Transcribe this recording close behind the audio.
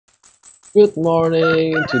Good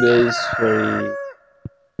morning. Today is very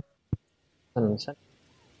sunny.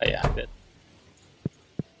 Yeah, good.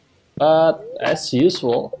 But as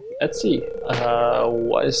usual, let's see.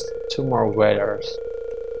 What is tomorrow weather?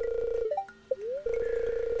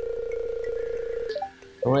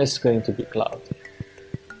 Tomorrow is going to be cloudy.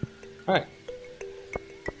 Alright.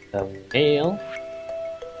 The mail.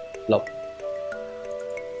 Blop.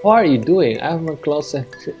 How are you doing? I have a close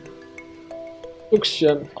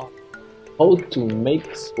instruction on how to make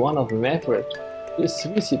one of my favorite fish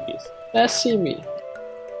recipes. Sashimi.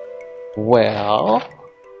 Well,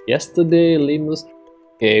 yesterday Linus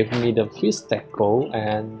gave me the fish taco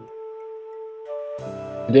and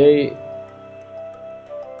today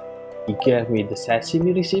he gave me the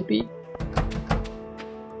sashimi recipe.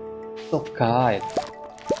 So kind.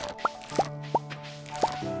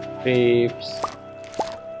 Grapes,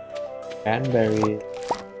 cranberry,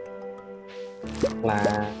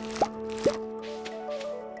 plant.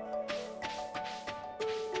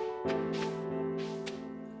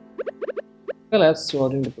 Okay, let's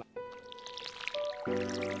water the plant.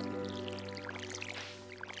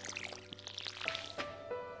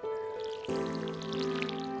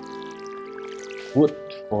 Wood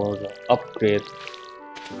for the upgrade.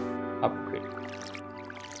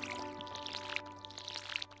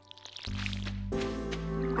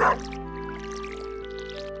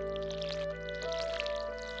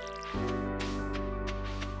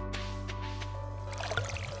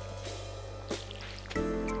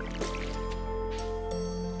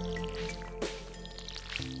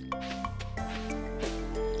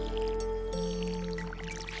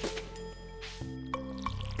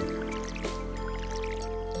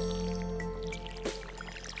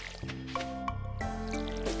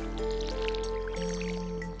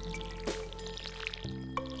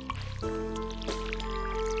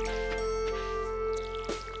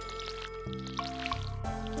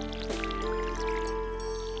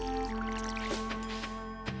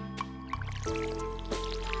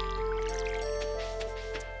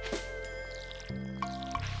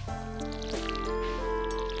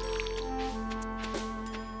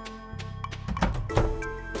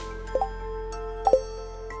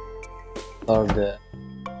 For the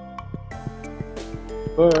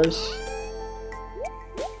first,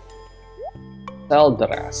 sell the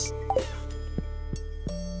rest.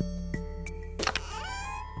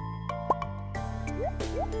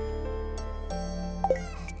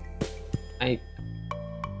 I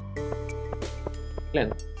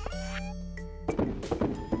clean.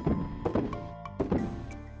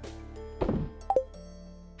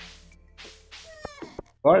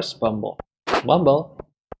 First, Bumble. Bumble.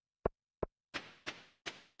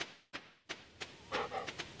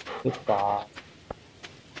 Goodbye.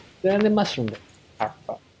 Then the mushroom.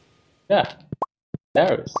 Harper. Yeah,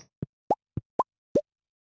 there is.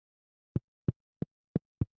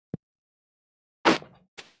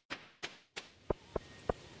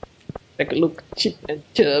 Take a look, Chip and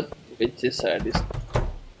Chub, which is this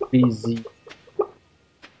busy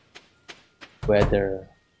weather.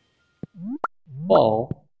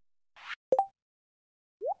 Fall.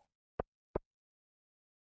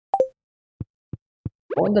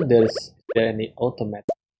 I wonder is there any automatic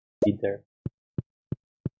either.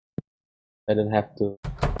 I don't have to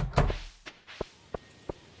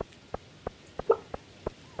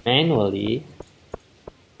manually.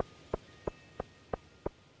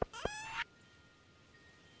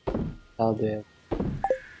 How there.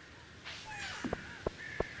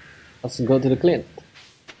 Let's go to the clinic.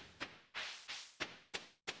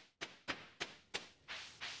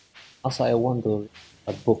 Also, I want to read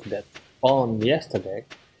a book that found yesterday.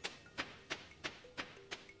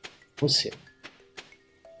 Museum.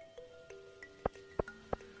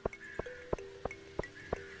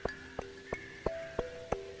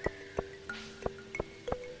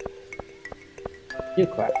 You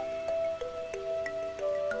cry.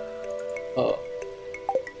 Oh.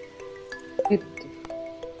 It.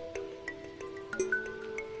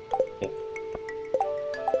 Okay.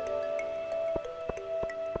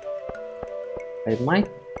 I might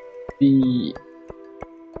be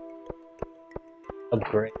a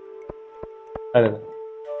break. I don't know.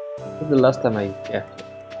 This is the last time I get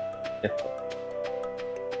it.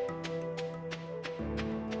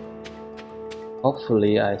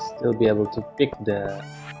 Hopefully I still be able to pick the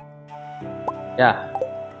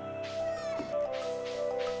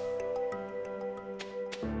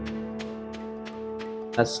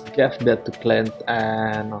let's give that to Clint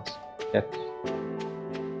and also get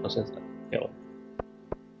process that kill.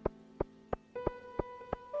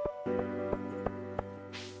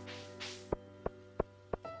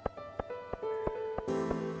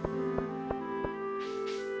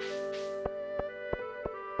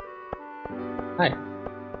 Hi.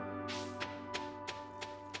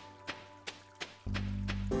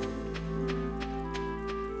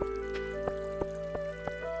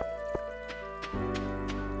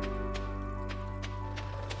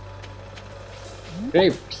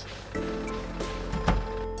 Grapes.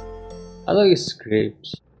 I like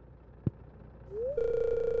grapes.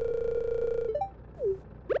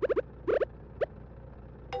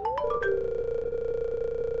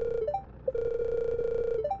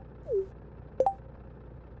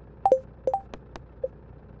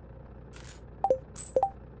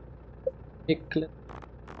 Pickle.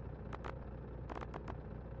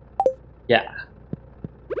 Yeah.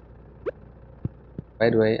 By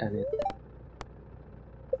the way, I need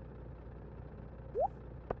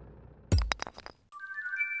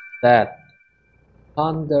that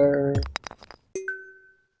thunder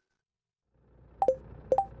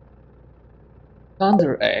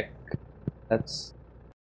egg. That's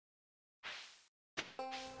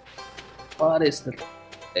what is the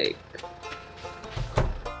egg?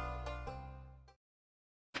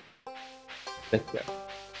 Backyard.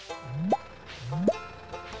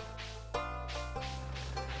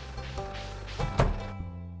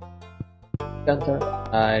 Counter.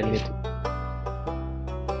 I need to.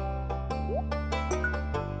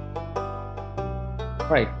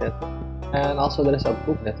 Right. That. And also there is a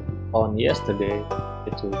book that I found yesterday.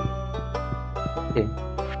 It's okay.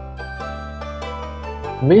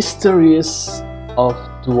 Mysteries of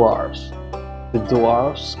Dwarves. The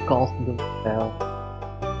dwarves called themselves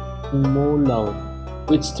Molon,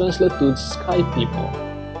 which translates to sky people,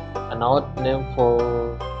 an odd name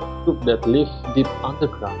for a group that live deep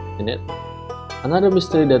underground in it. Another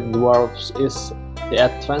mystery that dwarves is the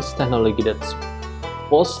advanced technology that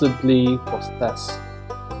supposedly possess.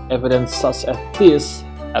 Evidence such as this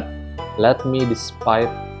had led me, despite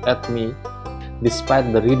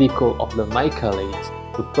the ridicule of the Michaelites,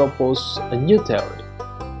 to propose a new theory.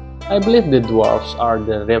 I believe the dwarves are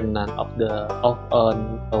the remnant of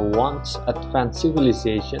a once advanced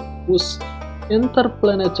civilization whose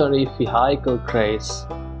interplanetary vehicle crashed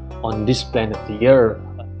on this planet year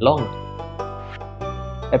long.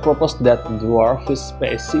 I propose that dwarf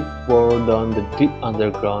spaceship bore down the deep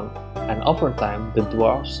underground, and over time the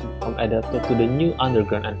dwarves become adapted to the new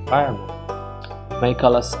underground environment.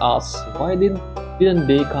 Michaelis asks, why didn't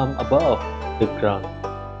they come above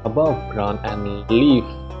ground and live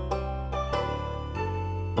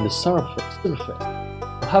on the surface?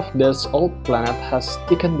 Perhaps this old planet has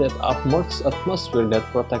taken that atmosphere that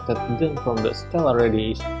protected them from the stellar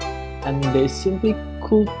radiation, and they simply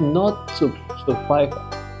could not survive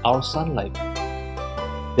our sunlight.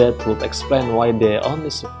 That would explain why they only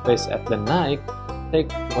surface at the night,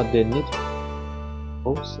 take what they need.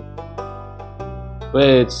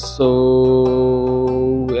 Wait,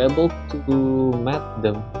 so we're able to map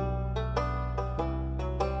them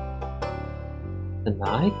the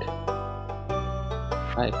night?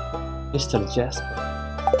 Right, Mr. Jasper.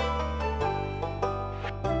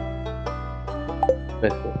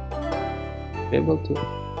 Wait, we're able to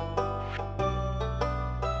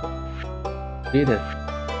read it.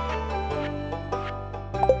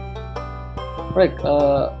 Right,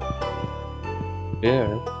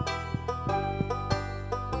 here.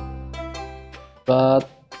 But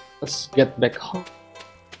let's get back home.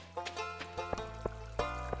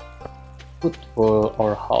 Food for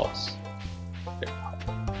our house.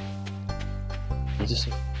 Just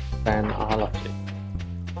spend all of it.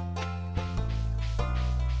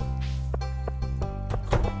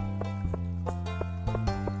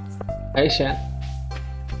 Hey Shan.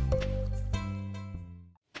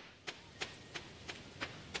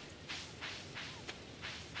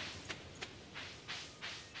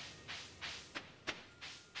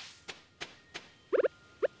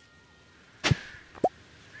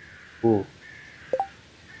 Ooh,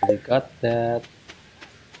 we got that.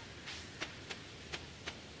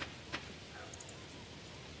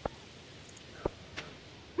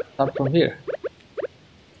 Start from here.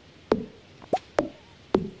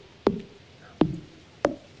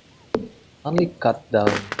 Only cut down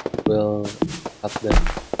will cut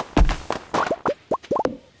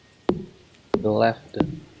the left.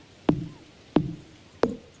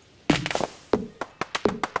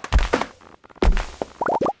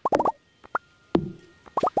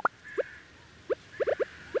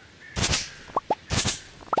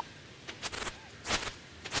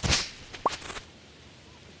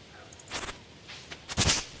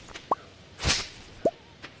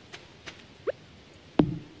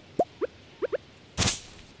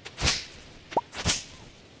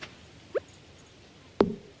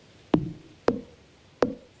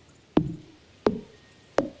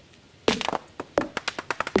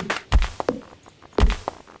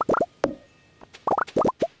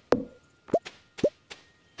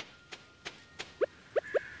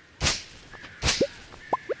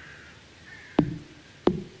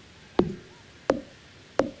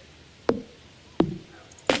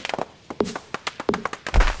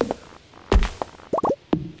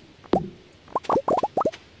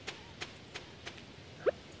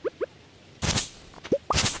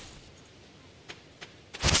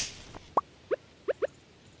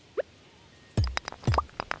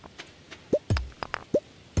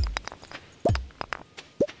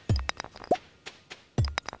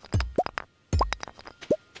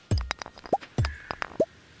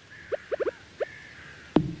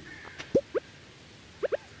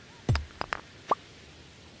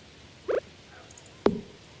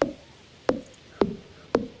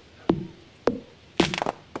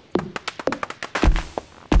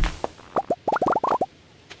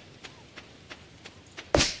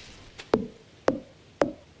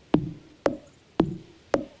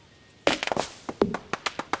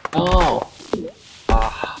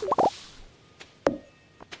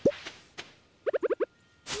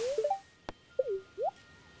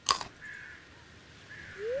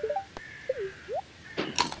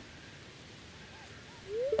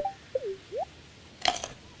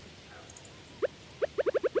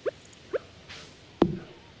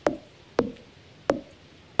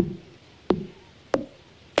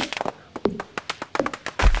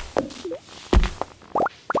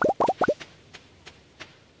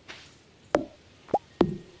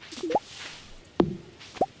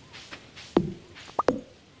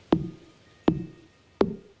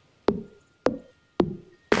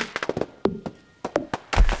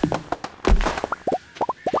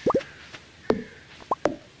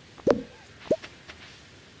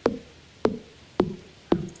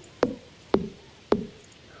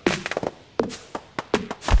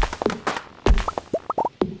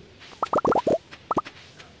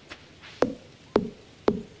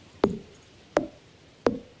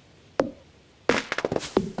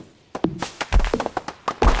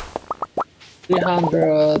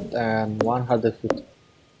 300 and 150.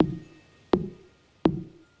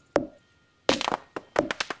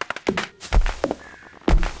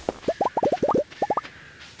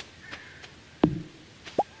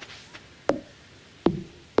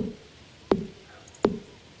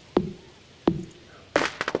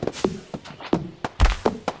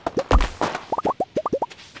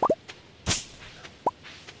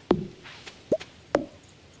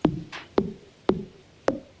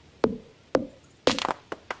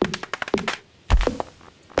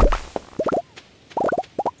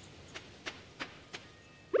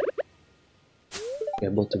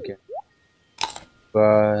 Able to get,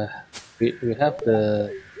 but we have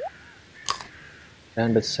the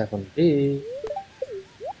standard 70.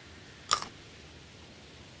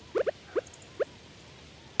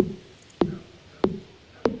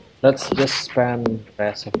 Let's just spend the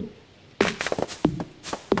rest of it.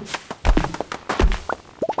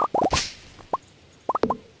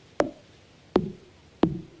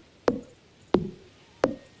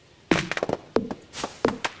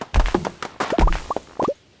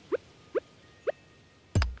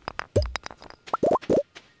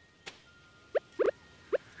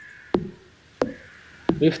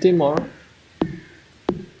 $50 more.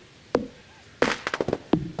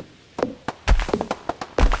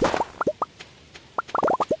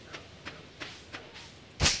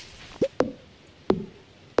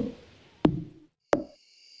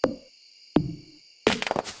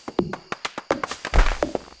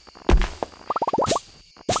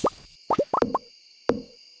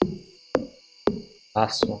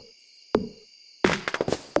 Last one.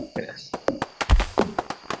 Yes.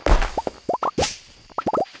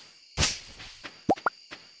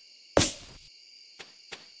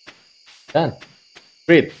 Done.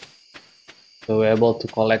 Great. So we're able to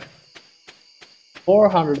collect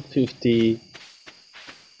 450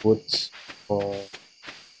 woods for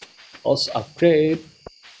house upgrade.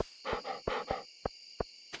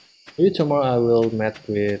 Maybe tomorrow I will meet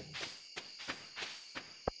with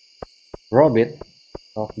Robin,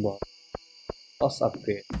 talk about house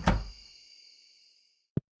upgrade.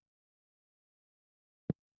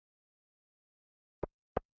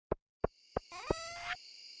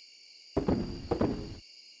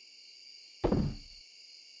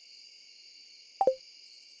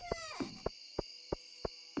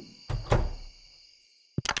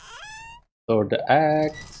 So the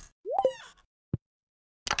axe,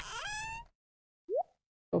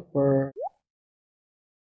 copper,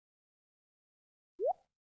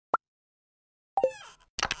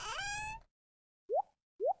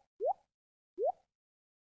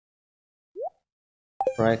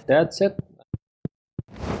 right, that's it.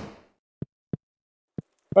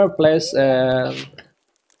 Fireplace, and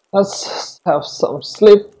let's have some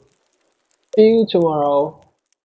sleep. See you tomorrow.